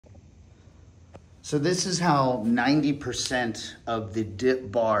So this is how 90% of the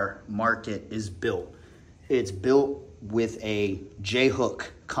dip bar market is built. It's built with a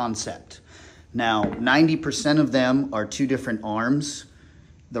J-hook concept. Now, 90% of them are two different arms.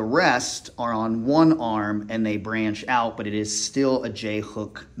 The rest are on one arm and they branch out, but it is still a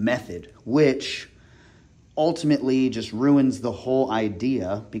J-hook method, which ultimately just ruins the whole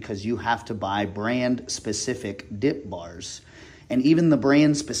idea because you have to buy brand specific dip bars. And even the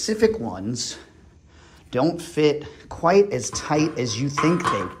brand specific ones don't fit quite as tight as you think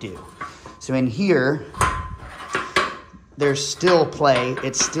they do. So in here, there's still play,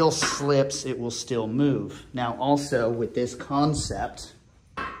 it still slips, it will still move. Now also with this concept,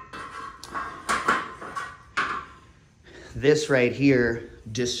 this right here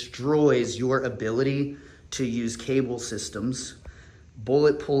destroys your ability to use cable systems,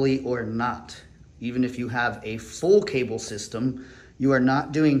 bullet pulley or not. Even if you have a full cable system, you are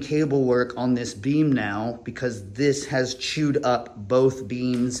not doing cable work on this beam now because this has chewed up both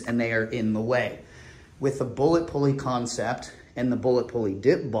beams and they are in the way. With the bullet pulley concept and the bullet pulley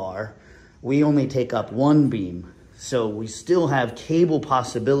dip bar, we only take up one beam. So we still have cable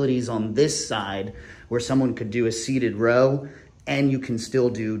possibilities on this side where someone could do a seated row and you can still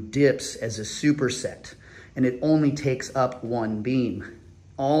do dips as a superset. And it only takes up one beam.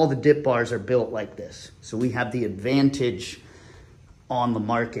 All the dip bars are built like this. So we have the advantage on the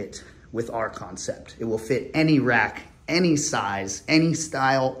market with our concept. It will fit any rack, any size, any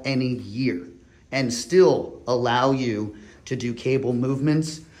style, any year, and still allow you to do cable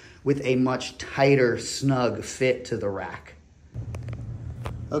movements with a much tighter, snug fit to the rack.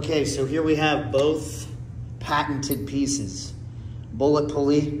 Okay, so here we have both patented pieces. Bullet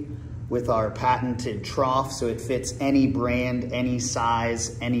pulley with our patented trough, so it fits any brand, any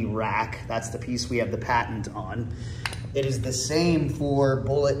size, any rack. That's the piece we have the patent on. It is the same for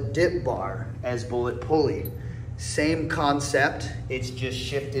bullet dip bar as bullet pulley. Same concept, it's just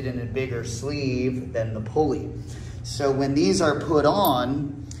shifted in a bigger sleeve than the pulley. So when these are put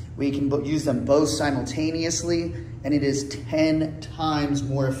on, we can use them both simultaneously, and it is 10 times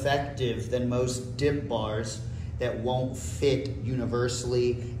more effective than most dip bars that won't fit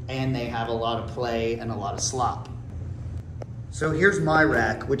universally, and they have a lot of play and a lot of slop. So here's my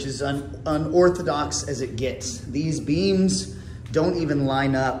rack, which is unorthodox as it gets. These beams don't even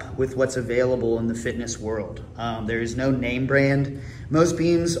line up with what's available in the fitness world. There is no name brand. Most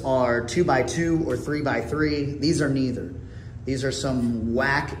beams are 2x2 or 3x3. These are neither. These are some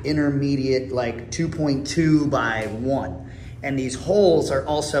whack intermediate, like 2.2 by 1. And these holes are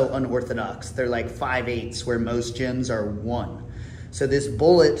also unorthodox. They're like 5/8 where most gyms are 1. So this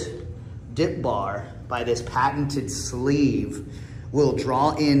bullet dip bar by this patented sleeve will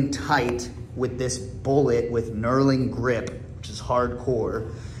draw in tight with this bullet with knurling grip, which is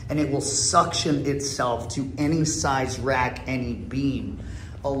hardcore, and it will suction itself to any size rack, any beam,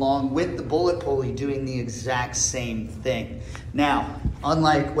 along with the bullet pulley doing the exact same thing. Now,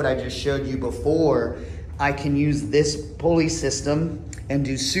 unlike what I just showed you before, I can use this pulley system and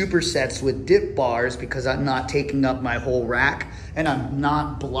do supersets with dip bars because I'm not taking up my whole rack and I'm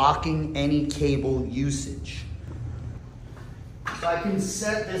not blocking any cable usage. So I can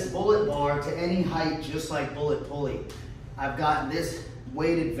set this bullet bar to any height just like bullet pulley. I've got this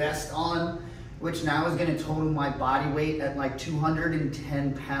weighted vest on, which now is gonna total my body weight at like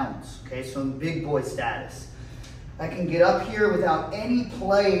 210 pounds. Okay, so I'm big boy status. I can get up here without any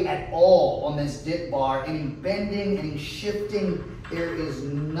play at all on this dip bar, any bending, any shifting. There is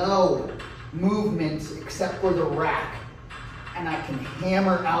no movement except for the rack. And I can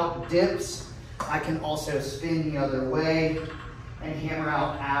hammer out dips. I can also spin the other way and hammer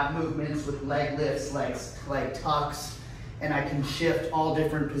out ab movements with leg lifts, leg tucks. And I can shift all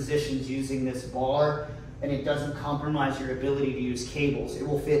different positions using this bar, and it doesn't compromise your ability to use cables. It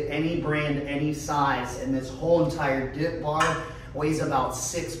will fit any brand, any size, and this whole entire dip bar weighs about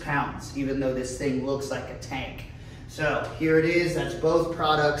 6 pounds, even though this thing looks like a tank. So here it is, that's both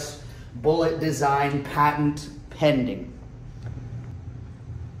products, bullet design, patent pending.